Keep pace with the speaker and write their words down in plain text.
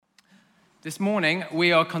This morning,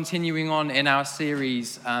 we are continuing on in our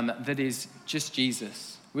series that is just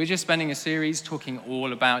Jesus. We're just spending a series talking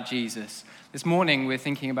all about Jesus. This morning, we're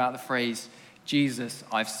thinking about the phrase, Jesus,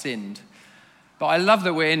 I've sinned. But I love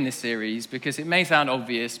that we're in this series because it may sound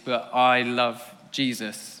obvious, but I love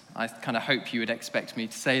Jesus. I kind of hope you would expect me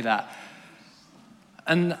to say that.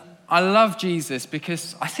 And I love Jesus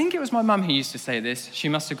because I think it was my mum who used to say this. She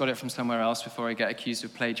must have got it from somewhere else before I get accused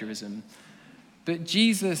of plagiarism. But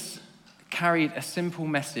Jesus carried a simple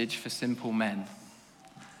message for simple men.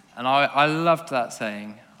 And I loved that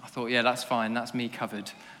saying. I thought, yeah, that's fine. That's me covered.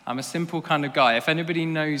 I'm a simple kind of guy. If anybody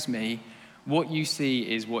knows me, what you see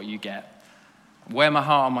is what you get. Wear my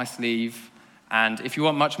heart on my sleeve. And if you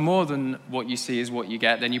want much more than what you see is what you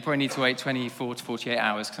get, then you probably need to wait 24 to 48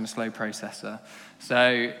 hours because I'm a slow processor.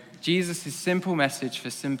 So Jesus' simple message for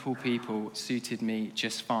simple people suited me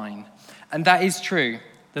just fine. And that is true.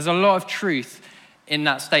 There's a lot of truth in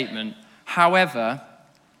that statement. However,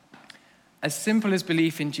 as simple as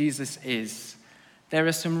belief in Jesus is, there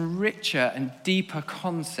are some richer and deeper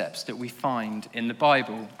concepts that we find in the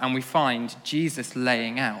Bible and we find Jesus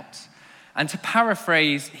laying out. And to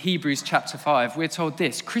paraphrase Hebrews chapter 5, we're told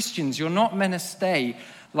this: Christians, you're not meant to stay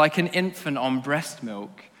like an infant on breast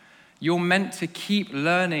milk. You're meant to keep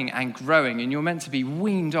learning and growing, and you're meant to be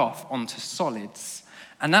weaned off onto solids.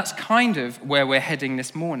 And that's kind of where we're heading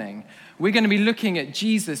this morning. We're going to be looking at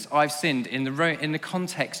Jesus, I've sinned, in the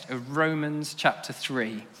context of Romans chapter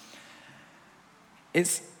 3.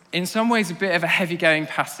 It's in some ways a bit of a heavy-going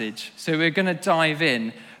passage, so we're going to dive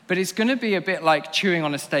in. But it's going to be a bit like chewing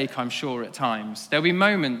on a steak, I'm sure, at times. There'll be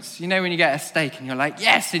moments, you know, when you get a steak and you're like,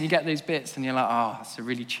 yes, and you get those bits and you're like, oh, it's a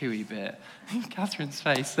really chewy bit. Catherine's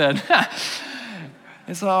face then.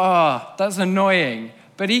 It's like, oh, that's annoying.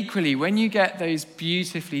 But equally, when you get those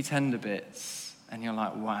beautifully tender bits and you're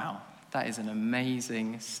like, wow, that is an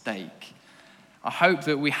amazing steak. I hope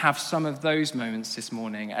that we have some of those moments this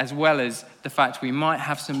morning, as well as the fact we might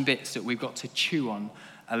have some bits that we've got to chew on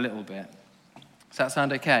a little bit. Does that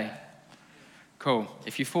sound okay? Cool.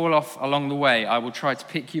 If you fall off along the way, I will try to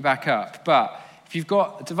pick you back up. But if you've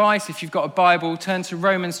got a device, if you've got a Bible, turn to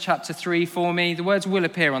Romans chapter 3 for me. The words will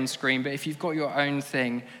appear on screen, but if you've got your own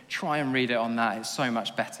thing, try and read it on that. It's so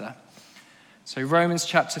much better. So Romans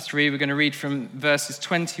chapter 3, we're going to read from verses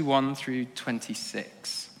 21 through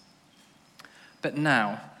 26. But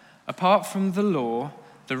now, apart from the law,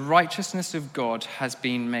 the righteousness of God has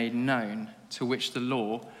been made known, to which the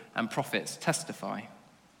law and prophets testify.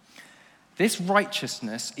 This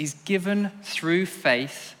righteousness is given through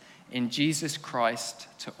faith in Jesus Christ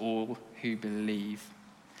to all who believe.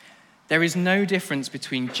 There is no difference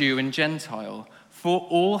between Jew and Gentile, for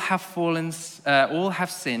all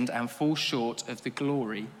have sinned and fall short of the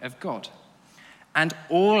glory of God. And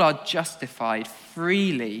all are justified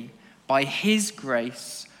freely by his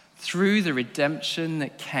grace through the redemption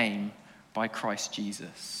that came by Christ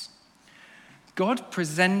Jesus. God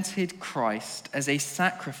presented Christ as a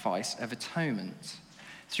sacrifice of atonement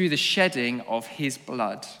through the shedding of his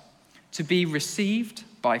blood to be received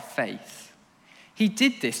by faith. He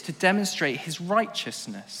did this to demonstrate his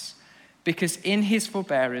righteousness because in his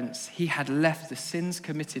forbearance he had left the sins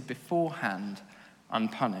committed beforehand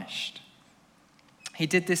unpunished. He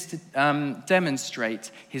did this to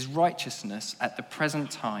demonstrate his righteousness at the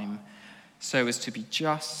present time so as to be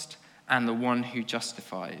just and the one who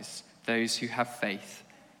justifies those who have faith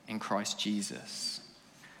in Christ Jesus.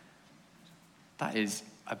 That is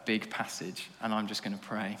a big passage, and I'm just going to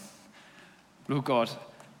pray. Lord God,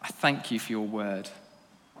 I thank you for your word.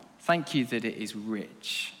 Thank you that it is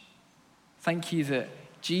rich. Thank you that,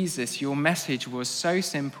 Jesus, your message was so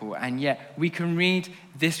simple, and yet we can read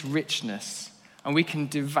this richness, and we can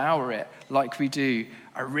devour it like we do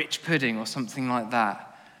a rich pudding or something like that.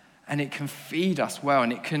 And it can feed us well,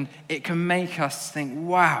 and it can make us think,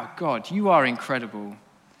 wow, God, you are incredible.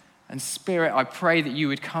 And Spirit, I pray that you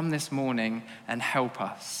would come this morning and help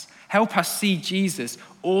us. Help us see Jesus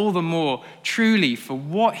all the more truly for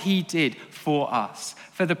what he did for us,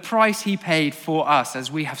 for the price he paid for us, as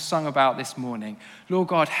we have sung about this morning. Lord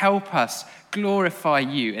God, help us glorify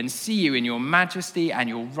you and see you in your majesty and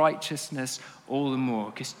your righteousness all the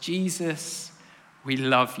more. Because Jesus, we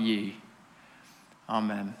love you.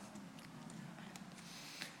 Amen.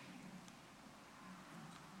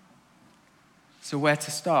 So where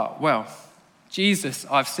to start? Well, Jesus,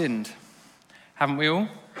 I've sinned. Haven't we all?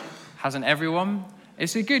 Hasn't everyone?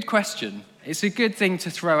 It's a good question. It's a good thing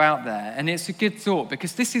to throw out there. And it's a good thought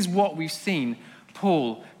because this is what we've seen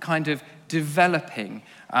Paul kind of developing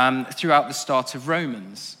throughout the start of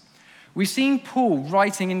Romans. We've seen Paul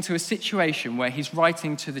writing into a situation where he's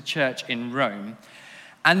writing to the church in Rome.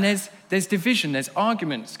 And there's division, there's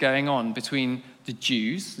arguments going on between the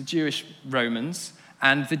Jews, the Jewish Romans,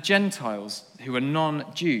 and the Gentiles who are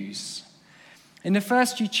non-Jews. In the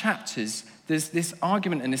first few chapters, there's this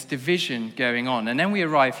argument and this division going on. And then we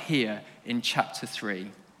arrive here in chapter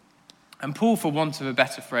 3. And Paul, for want of a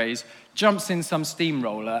better phrase, jumps in some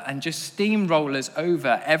steamroller and just steamrollers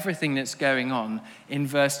over everything that's going on in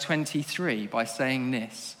verse 23 by saying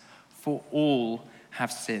this: "For all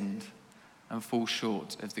have sinned and fall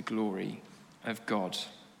short of the glory of God."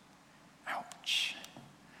 Ouch.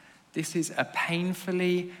 This is a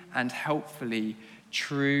painfully and helpfully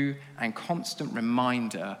true and constant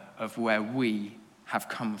reminder of where we have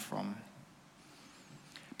come from.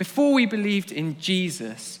 Before we believed in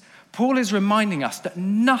Jesus, Paul is reminding us that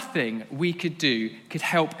nothing we could do could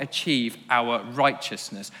help achieve our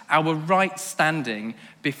righteousness, our right standing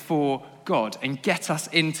before God, and get us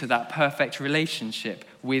into that perfect relationship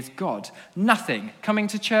with God. Nothing. Coming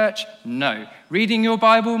to church? No. Reading your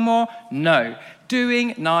Bible more? No.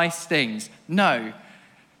 Doing nice things? No.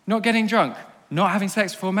 Not getting drunk? Not having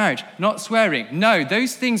sex before marriage? Not swearing? No,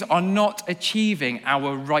 those things are not achieving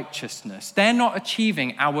our righteousness. They're not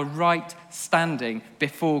achieving our right standing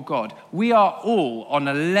before God. We are all on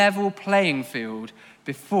a level playing field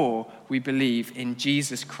before we believe in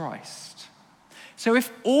Jesus Christ. So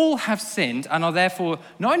if all have sinned and are therefore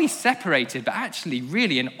not only separated, but actually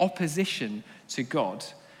really in opposition to God,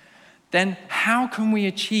 then how can we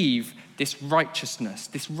achieve this righteousness,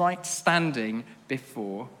 this right standing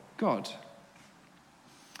before God?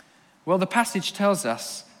 Well, the passage tells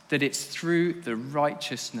us that it's through the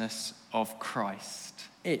righteousness of Christ.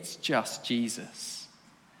 It's just Jesus.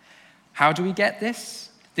 How do we get this?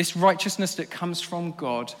 This righteousness that comes from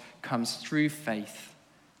God comes through faith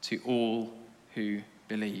to all who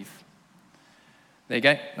believe. There you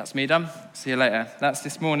go. That's me done. See you later. That's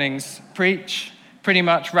this morning's preach, pretty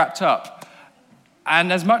much wrapped up.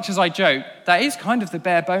 And as much as I joke, that is kind of the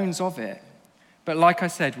bare bones of it. But like I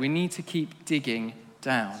said, we need to keep digging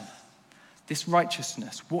down. This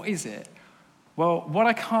righteousness, what is it? Well, what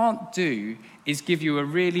I can't do is give you a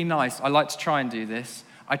really nice, I like to try and do this,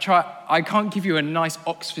 I can't give you a nice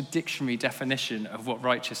Oxford Dictionary definition of what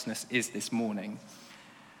righteousness is this morning.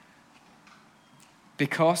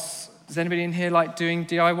 Because, does anybody in here like doing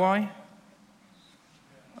DIY?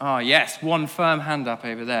 Ah, yes, one firm hand up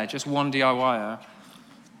over there, just one DIYer.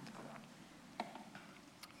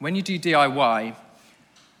 When you do DIY,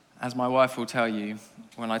 as my wife will tell you,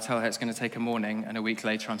 when I tell her it's going to take a morning and a week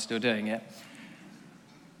later I'm still doing it,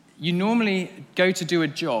 you normally go to do a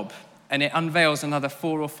job and it unveils another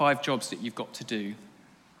 4 or 5 jobs that you've got to do.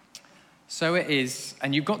 So it is,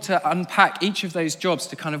 and you've got to unpack each of those jobs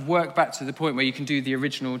to kind of work back to the point where you can do the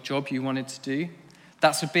original job you wanted to do.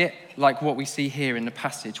 That's a bit like what we see here in the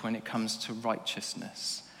passage when it comes to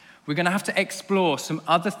righteousness. We're going to have to explore some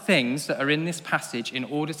other things that are in this passage in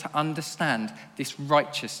order to understand this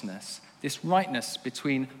righteousness, this rightness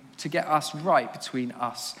to get us right between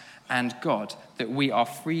us and God, that we are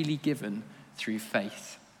freely given through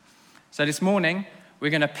faith. So this morning,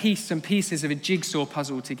 we're going to piece some pieces of a jigsaw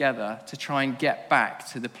puzzle together to try and get back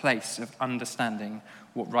to the place of understanding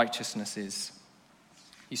what righteousness is.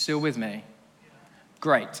 You still with me?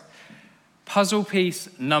 Great. Puzzle piece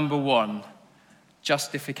number 1.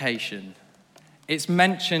 Justification. It's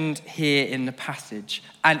mentioned here in the passage,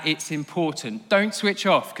 and it's important. Don't switch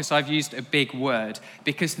off because I've used a big word,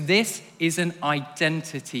 because this is an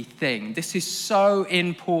identity thing. This is so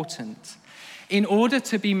important. In order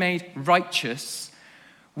to be made righteous,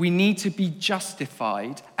 we need to be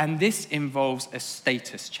justified, and this involves a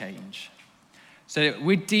status change. So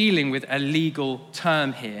we're dealing with a legal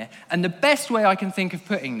term here, and the best way I can think of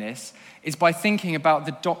putting this is by thinking about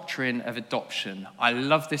the doctrine of adoption. I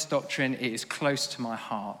love this doctrine. It is close to my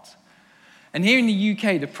heart. And here in the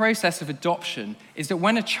UK, the process of adoption is that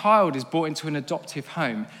when a child is brought into an adoptive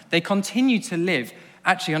home, they continue to live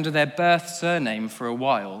actually under their birth surname for a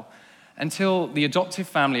while until the adoptive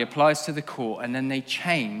family applies to the court and then they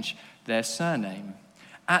change their surname.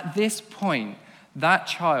 At this point, that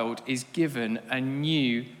child is given a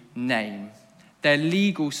new name. Their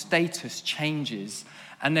legal status changes,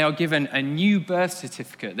 and they are given a new birth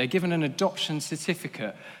certificate. They're given an adoption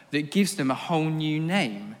certificate that gives them a whole new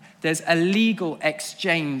name. There's a legal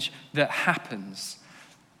exchange that happens.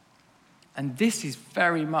 And this is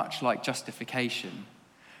very much like justification.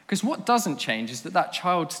 Because what doesn't change is that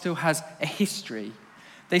child still has a history.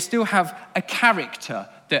 They still have a character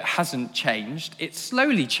that hasn't changed. It's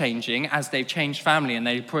slowly changing as they've changed family, and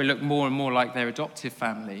they probably look more and more like their adoptive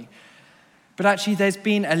family. But actually, there's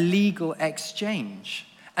been a legal exchange.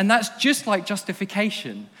 And that's just like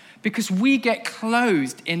justification, because we get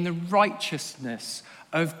clothed in the righteousness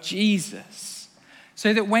of Jesus.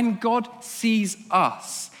 So that when God sees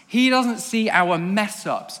us, he doesn't see our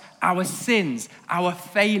mess-ups, our sins, our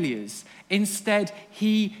failures. Instead,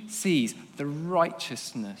 he sees the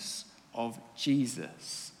righteousness of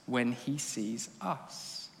Jesus when he sees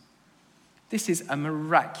us. This is a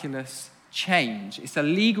miraculous change. It's a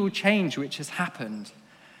legal change which has happened.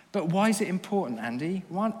 But why is it important, Andy?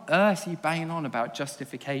 Why on earth are you banging on about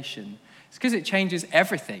justification? It's because it changes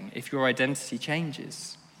everything if your identity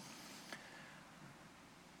changes.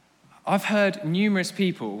 I've heard numerous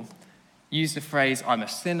people use the phrase, I'm a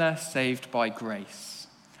sinner saved by grace.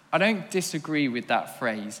 I don't disagree with that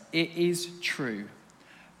phrase. It is true.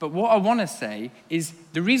 But what I want to say is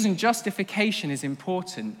the reason justification is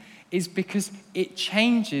important is because it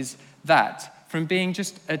changes that from being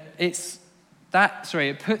just it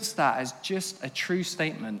puts that as just a true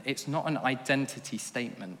statement. It's not an identity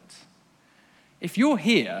statement. If you're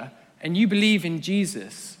here and you believe in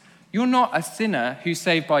Jesus, you're not a sinner who's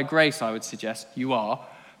saved by grace, I would suggest. You are.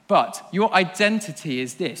 But your identity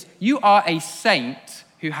is this. You are a saint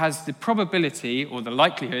who has the probability or the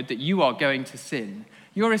likelihood that you are going to sin.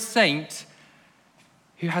 You're a saint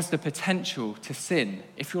who has the potential to sin,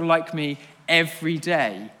 if you're like me, every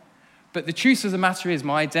day. But the truth of the matter is,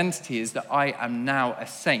 my identity is that I am now a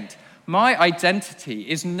saint. My identity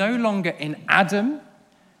is no longer in Adam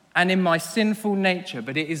and in my sinful nature,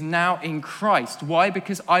 but it is now in Christ. Why?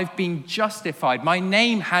 Because I've been justified. My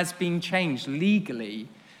name has been changed legally.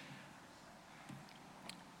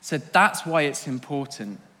 So that's why it's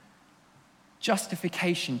important.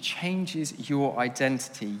 Justification changes your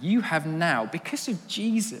identity. You have now, because of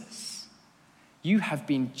Jesus, you have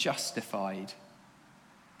been justified.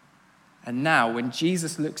 And now, when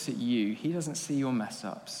Jesus looks at you, he doesn't see your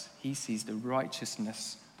mess-ups. He sees the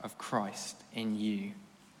righteousness of Christ in you.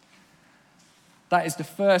 That is the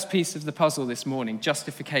first piece of the puzzle this morning,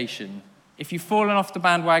 justification. If you've fallen off the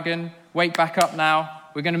bandwagon, wake back up now.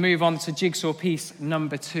 We're going to move on to jigsaw piece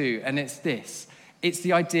number 2, and it's this. It's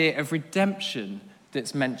the idea of redemption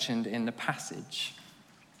that's mentioned in the passage.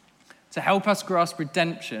 To help us grasp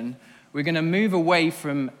redemption, we're going to move away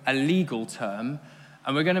from a legal term,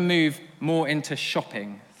 and we're going to move more into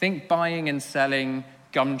shopping. Think buying and selling,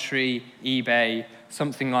 Gumtree, eBay,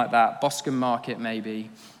 something like that, Boscombe Market maybe.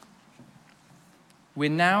 We're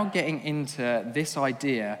now getting into this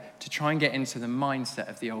idea to try and get into the mindset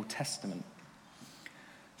of the Old Testament.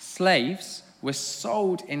 Slaves were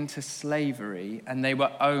sold into slavery and they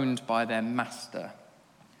were owned by their master.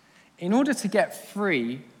 In order to get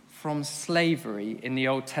free from slavery in the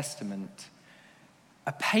Old Testament,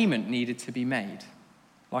 a payment needed to be made.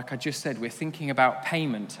 Like I just said, we're thinking about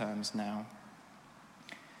payment terms now.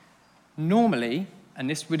 Normally, and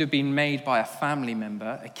this would have been made by a family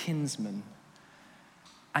member, a kinsman,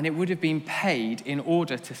 and it would have been paid in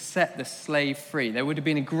order to set the slave free. There would have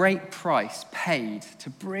been a great price paid to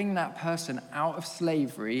bring that person out of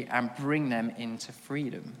slavery and bring them into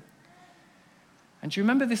freedom. And do you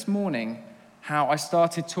remember this morning how I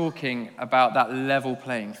started talking about that level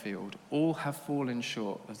playing field? All have fallen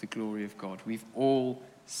short of the glory of God. We've all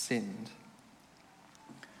sinned.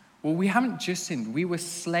 Well, we haven't just sinned. We were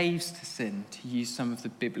slaves to sin, to use some of the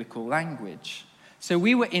biblical language. So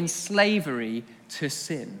we were in slavery to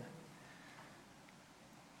sin.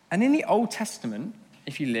 And in the Old Testament,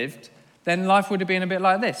 if you lived, then life would have been a bit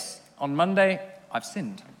like this. On Monday, I've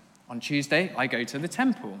sinned. On Tuesday, I go to the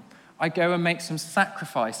temple. I go and make some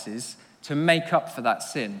sacrifices to make up for that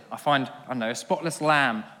sin. I find, a spotless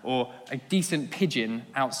lamb or a decent pigeon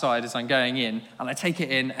outside as I'm going in, and I take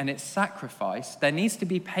it in and it's sacrificed. There needs to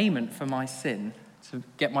be payment for my sin to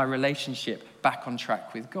get my relationship back on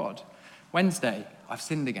track with God. Wednesday, I've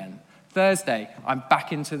sinned again. Thursday, I'm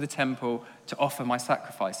back into the temple to offer my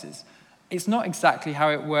sacrifices. It's not exactly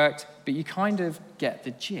how it worked, but you kind of get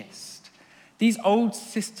the gist. These Old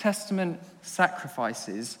Testament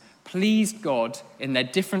sacrifices pleased God in their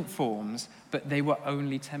different forms, but they were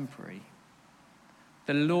only temporary.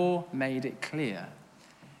 The law made it clear.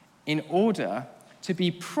 In order to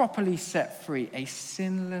be properly set free, a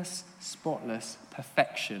sinless, spotless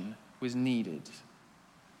perfection was needed.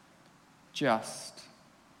 Just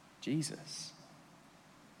Jesus.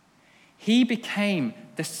 He became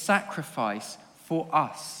the sacrifice for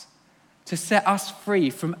us to set us free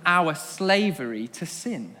from our slavery to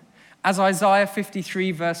sin. As Isaiah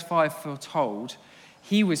 53 verse 5 foretold,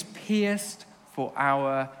 he was pierced for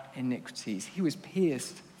our iniquities. He was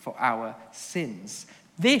pierced for our sins.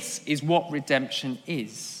 This is what redemption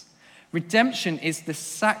is. Redemption is the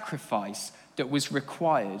sacrifice that was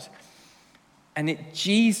required. And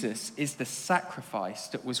Jesus is the sacrifice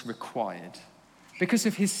that was required. Because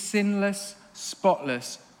of his sinless,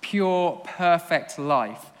 spotless, pure, perfect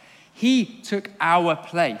life, he took our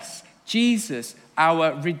place. Jesus,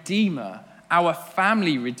 our Redeemer, our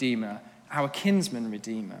family Redeemer, our kinsman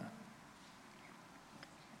Redeemer.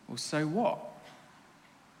 Well, so what?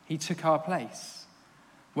 He took our place.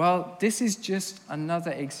 Well, this is just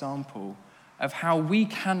another example of how we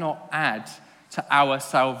cannot add to our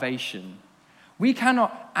salvation. We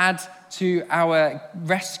cannot add to our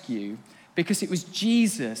rescue because it was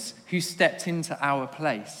Jesus who stepped into our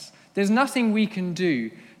place. There's nothing we can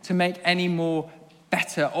do to make any more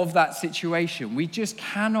better of that situation. We just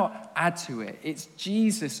cannot add to it. It's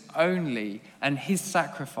Jesus only and his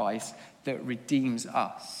sacrifice that redeems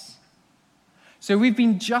us. So we've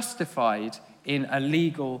been justified in a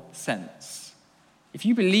legal sense. If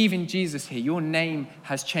you believe in Jesus here, your name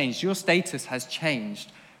has changed. Your status has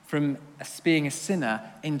changed from being a sinner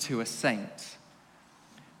into a saint.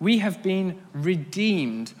 We have been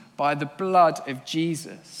redeemed by the blood of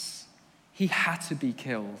Jesus. He had to be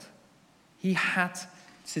killed. He had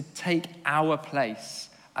to take our place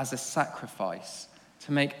as a sacrifice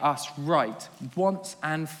to make us right once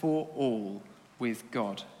and for all with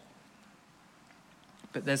God.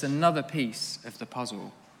 But there's another piece of the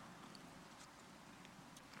puzzle.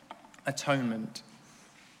 Atonement.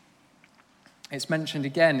 It's mentioned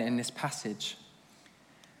again in this passage.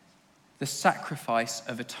 The sacrifice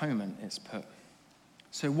of atonement, it's put.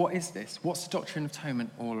 So what is this? What's the doctrine of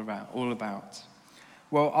atonement all about?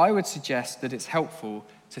 Well, I would suggest that it's helpful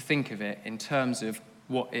to think of it in terms of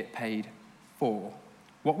what it paid for.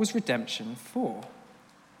 What was redemption for?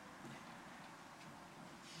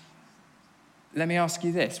 Let me ask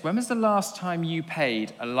you this. When was the last time you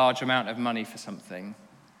paid a large amount of money for something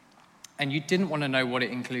and you didn't want to know what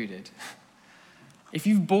it included? If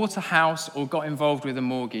you've bought a house or got involved with a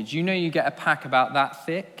mortgage, you know you get a pack about that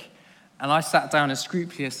thick. And I sat down and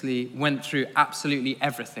scrupulously went through absolutely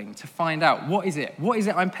everything to find out what is it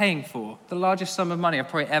I'm paying for? The largest sum of money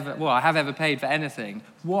I have ever paid for anything.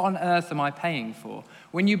 What on earth am I paying for?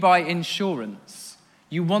 When you buy insurance,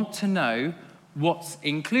 you want to know what's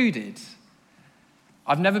included.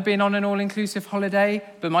 I've never been on an all-inclusive holiday,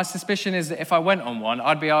 but my suspicion is that if I went on one,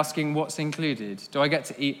 I'd be asking what's included. Do I get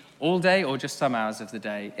to eat all day or just some hours of the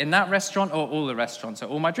day? In that restaurant or all the restaurants? Are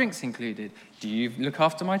all my drinks included? Do you look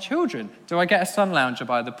after my children? Do I get a sun lounger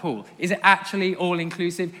by the pool? Is it actually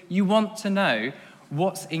all-inclusive? You want to know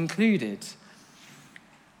what's included.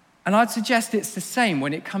 And I'd suggest it's the same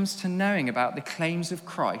when it comes to knowing about the claims of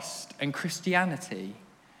Christ and Christianity.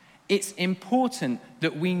 It's important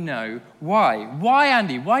that we know why. Why,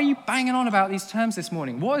 Andy? Why are you banging on about these terms this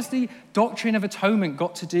morning? What has the doctrine of atonement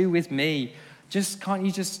got to do with me? Can't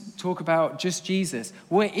you just talk about just Jesus?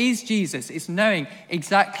 Well, it is Jesus. It's knowing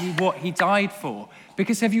exactly what he died for.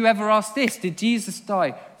 Because have you ever asked this? Did Jesus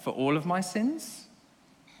die for all of my sins?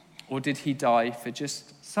 Or did he die for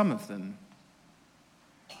just some of them?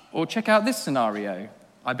 Or check out this scenario.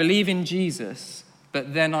 I believe in Jesus,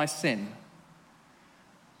 but then I sin.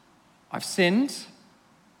 I've sinned,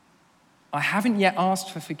 I haven't yet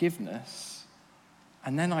asked for forgiveness,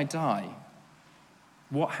 and then I die.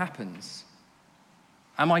 What happens?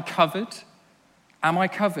 Am I covered? Am I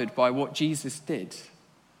covered by what Jesus did?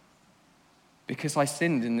 Because I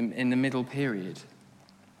sinned in the middle period.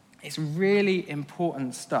 It's really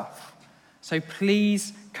important stuff. So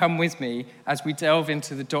please come with me as we delve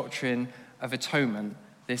into the doctrine of atonement,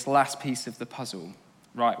 this last piece of the puzzle.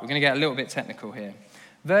 Right, we're going to get a little bit technical here.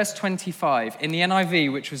 Verse 25, in the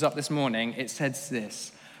NIV, which was up this morning, it says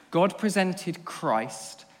this: God presented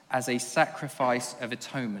Christ as a sacrifice of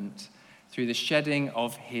atonement through the shedding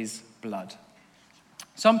of his blood.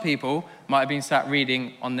 Some people might have been sat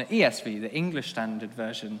reading on the ESV, the English Standard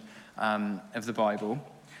Version of the Bible.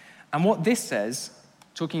 And what this says,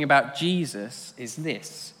 talking about Jesus, is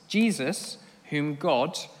this: Jesus, whom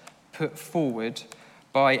God put forward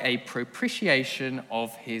by a propitiation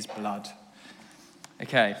of his blood.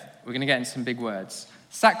 Okay, we're going to get into some big words.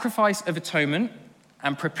 Sacrifice of atonement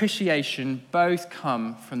and propitiation both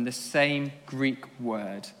come from the same Greek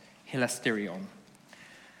word, hilasterion.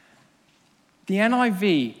 The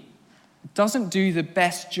NIV doesn't do the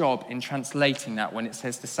best job in translating that when it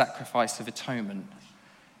says the sacrifice of atonement.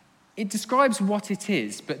 It describes what it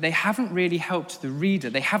is, but they haven't really helped the reader.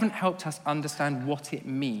 They haven't helped us understand what it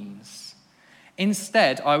means.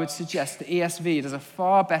 Instead, I would suggest the ESV does a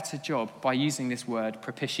far better job by using this word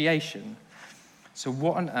propitiation. So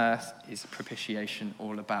what on earth is propitiation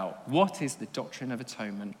all about? What is the doctrine of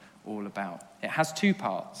atonement all about? It has two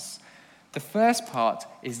parts. The first part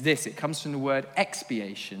is this. It comes from the word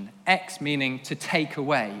expiation. Ex meaning to take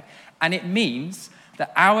away. And it means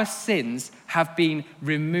that our sins have been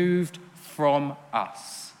removed from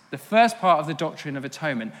us. The first part of the doctrine of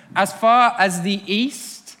atonement. As far as the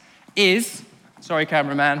east is, sorry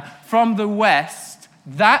cameraman, from the west,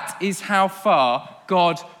 that is how far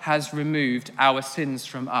God has removed our sins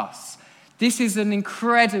from us. This is an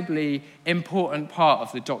incredibly important part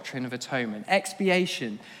of the doctrine of atonement.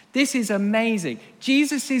 Expiation. This is amazing.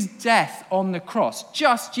 Jesus' death on the cross,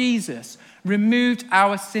 just Jesus, removed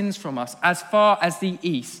our sins from us as far as the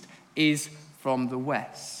east is from the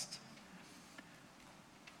west.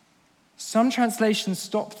 Some translations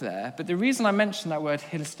stop there, but the reason I mention that word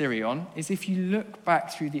hilasterion is if you look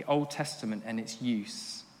back through the Old Testament and its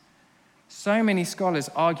use. So many scholars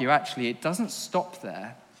argue actually it doesn't stop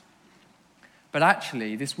there. But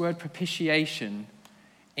actually, this word propitiation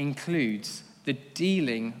includes the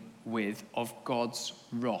dealing with of God's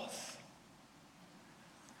wrath.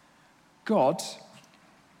 God,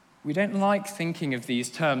 we don't like thinking of these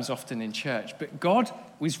terms often in church, but God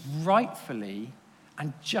was rightfully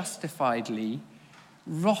and justifiedly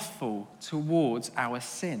wrathful towards our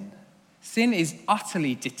sin. Sin is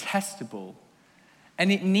utterly detestable.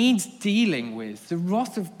 And it needs dealing with. The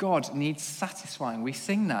wrath of God needs satisfying. We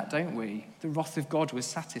sing that, don't we? The wrath of God was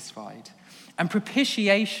satisfied. And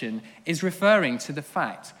propitiation is referring to the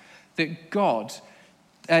fact that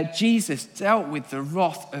Jesus dealt with the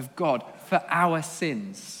wrath of God for our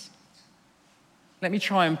sins. Let me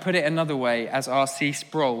try and put it another way, as R.C.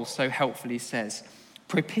 Sproul so helpfully says.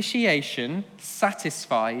 Propitiation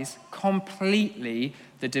satisfies completely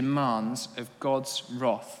the demands of God's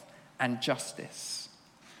wrath and justice.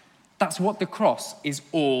 That's what the cross is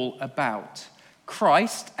all about.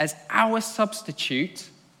 Christ, as our substitute,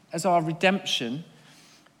 as our redemption,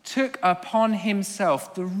 took upon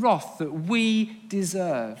himself the wrath that we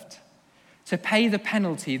deserved to pay the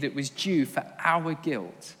penalty that was due for our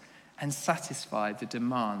guilt and satisfy the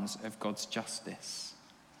demands of God's justice.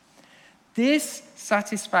 This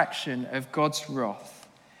satisfaction of God's wrath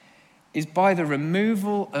is by the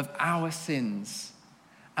removal of our sins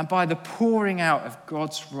and by the pouring out of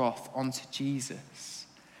God's wrath onto Jesus.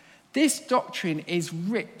 This doctrine is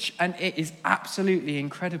rich and it is absolutely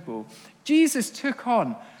incredible. Jesus took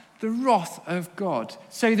on the wrath of God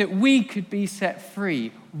so that we could be set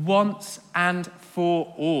free once and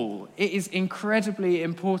for all. It is incredibly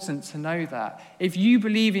important to know that. If you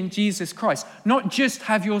believe in Jesus Christ, not just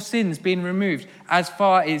have your sins been removed as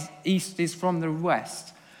far as east is from the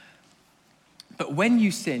west, but when you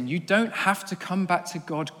sin, you don't have to come back to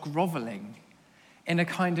God groveling in a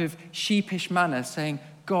kind of sheepish manner saying,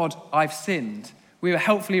 God, I've sinned. We were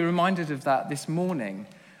helpfully reminded of that this morning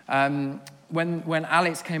when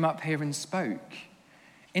Alex came up here and spoke.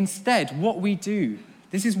 Instead, what we do,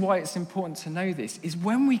 this is why it's important to know this, is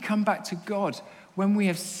when we come back to God, when we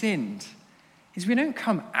have sinned, is we don't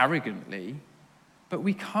come arrogantly, but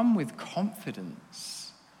we come with confidence.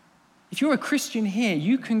 If you're a Christian here,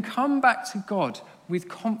 you can come back to God with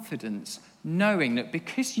confidence, knowing that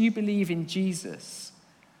because you believe in Jesus,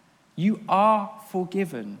 you are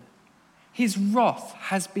forgiven. His wrath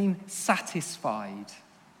has been satisfied.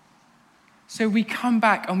 So we come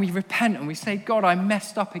back and we repent and we say, God, I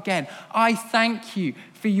messed up again. I thank you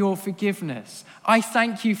for your forgiveness. I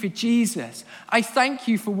thank you for Jesus. I thank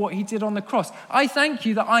you for what he did on the cross. I thank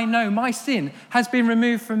you that I know my sin has been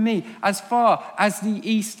removed from me as far as the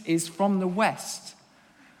east is from the west.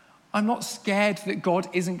 I'm not scared that God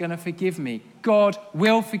isn't going to forgive me. God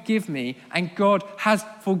will forgive me, and God has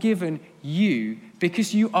forgiven you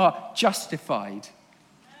because you are justified.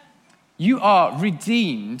 You are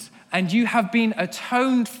redeemed and you have been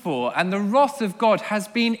atoned for, and the wrath of God has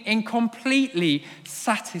been incompletely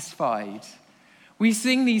satisfied. We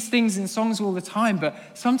sing these things in songs all the time,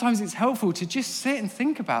 but sometimes it's helpful to just sit and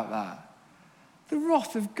think about that. The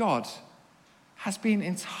wrath of God has been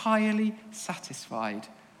entirely satisfied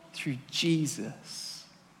through Jesus.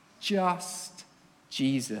 Just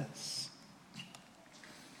Jesus.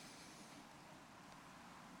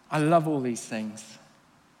 I love all these things.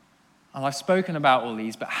 And I've spoken about all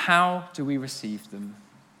these, but how do we receive them?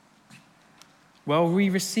 Well, we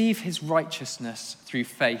receive his righteousness through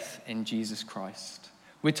faith in Jesus Christ.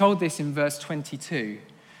 We're told this in verse 22.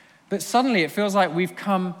 But suddenly it feels like we've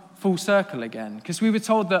come full circle again, because we were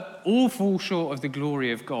told that all fall short of the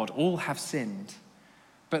glory of God, all have sinned.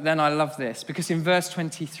 But then I love this, because in verse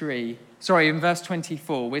 24,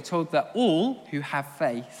 we're told that all who have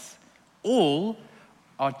faith, all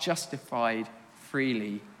are justified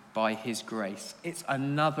freely by his grace. It's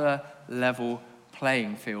another level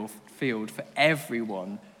playing field for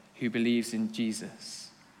everyone who believes in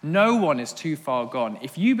Jesus. No one is too far gone.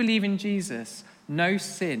 If you believe in Jesus, no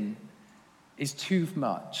sin is too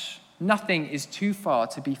much. Nothing is too far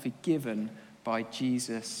to be forgiven by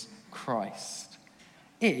Jesus Christ.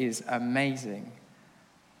 It is amazing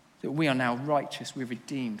that we are now righteous, we're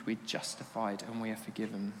redeemed, we're justified, and we are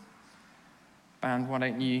forgiven. Band, why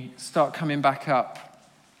don't you start coming back up?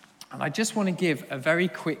 And I just want to give a very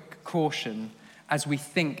quick caution as we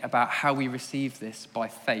think about how we receive this by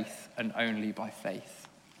faith and only by faith.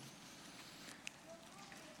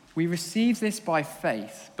 We receive this by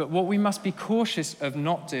faith, but what we must be cautious of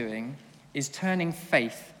not doing is turning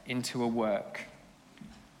faith into a work.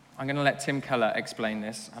 I'm going to let Tim Keller explain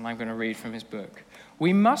this, and I'm going to read from his book.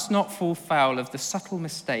 We must not fall foul of the subtle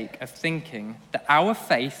mistake of thinking that our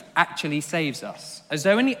faith actually saves us. As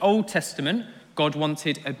though in the Old Testament, God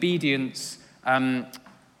wanted obedience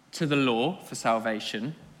to the law for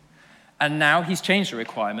salvation, and now he's changed the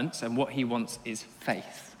requirements, and what he wants is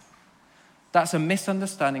faith. That's a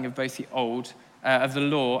misunderstanding of both of the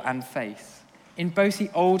law and faith. In both the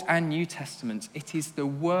Old and New Testaments, it is the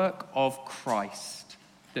work of Christ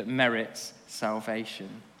that merits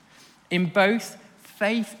salvation. In both,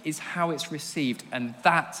 faith is how it's received, and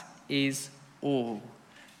that is all.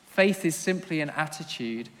 Faith is simply an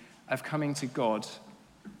attitude of coming to God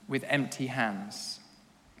with empty hands.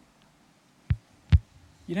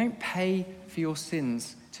 You don't pay for your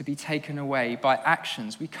sins to be taken away by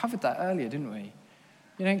actions. We covered that earlier, didn't we?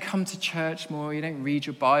 You don't come to church more, you don't read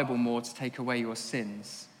your Bible more to take away your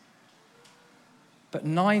sins. But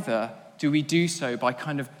neither do we do so by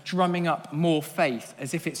kind of drumming up more faith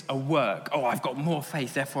as if it's a work. Oh, I've got more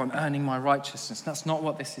faith, therefore I'm earning my righteousness. That's not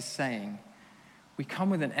what this is saying. We come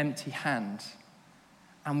with an empty hand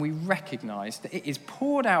and we recognize that it is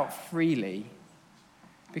poured out freely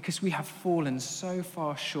because we have fallen so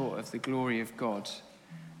far short of the glory of God.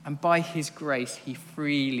 And by his grace, he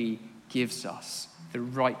freely gives us the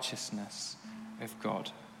righteousness of God.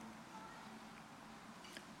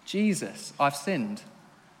 Jesus, I've sinned,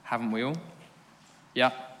 haven't we all?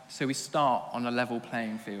 Yeah, so we start on a level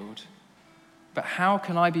playing field. But how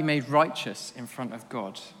can I be made righteous in front of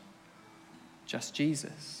God? Just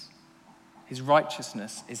Jesus. His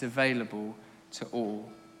righteousness is available to all.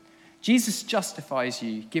 Jesus justifies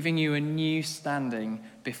you, giving you a new standing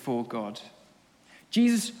before God.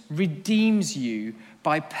 Jesus redeems you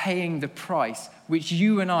by paying the price which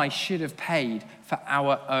you and I should have paid for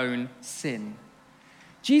our own sin.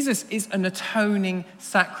 Jesus is an atoning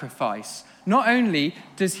sacrifice. Not only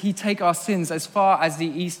does he take our sins as far as the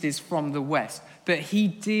east is from the west, but he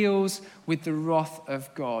deals with the wrath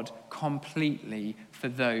of God completely for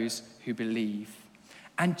those who believe.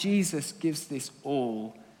 And Jesus gives this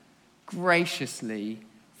all graciously,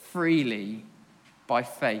 freely, by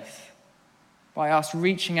faith. By us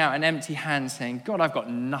reaching out an empty hand saying, God, I've got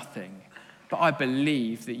nothing, but I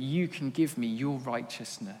believe that you can give me your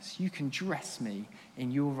righteousness. You can dress me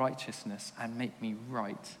in your righteousness and make me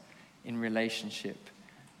right in relationship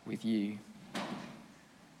with you.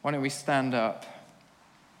 Why don't we stand up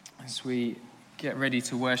as we get ready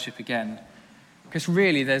to worship again? Because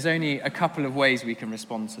really, there's only a couple of ways we can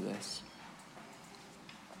respond to this.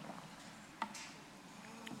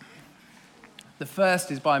 The first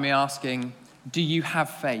is by me asking, do you have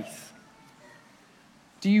faith?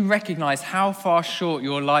 Do you recognize how far short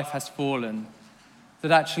your life has fallen?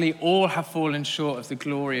 That actually all have fallen short of the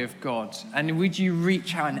glory of God? And would you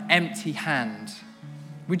reach out an empty hand?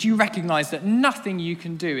 Would you recognize that nothing you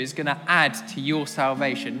can do is going to add to your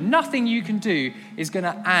salvation? Nothing you can do is going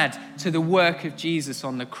to add to the work of Jesus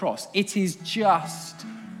on the cross. It is just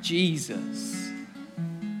Jesus.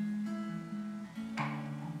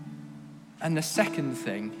 And the second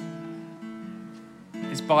thing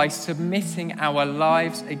is by submitting our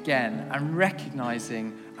lives again and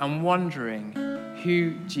recognizing and wondering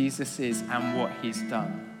who Jesus is and what he's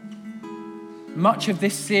done. Much of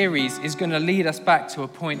this series is going to lead us back to a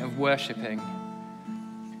point of worshiping.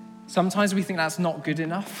 Sometimes we think that's not good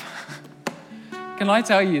enough. Can I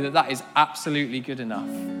tell you that that is absolutely good enough?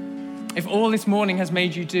 If all this morning has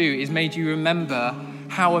made you do is made you remember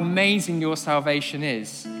how amazing your salvation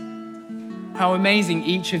is, how amazing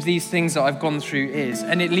each of these things that I've gone through is,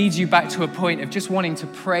 and it leads you back to a point of just wanting to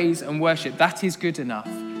praise and worship, that is good enough.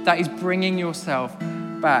 That is bringing yourself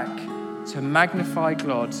back to magnify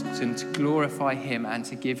God, to glorify him, and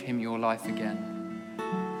to give him your life again.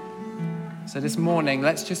 So this morning,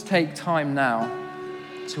 let's just take time now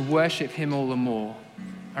to worship him all the more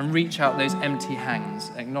and reach out those empty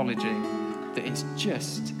hands, acknowledging that it's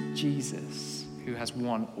just Jesus who has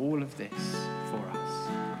won all of this for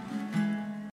us.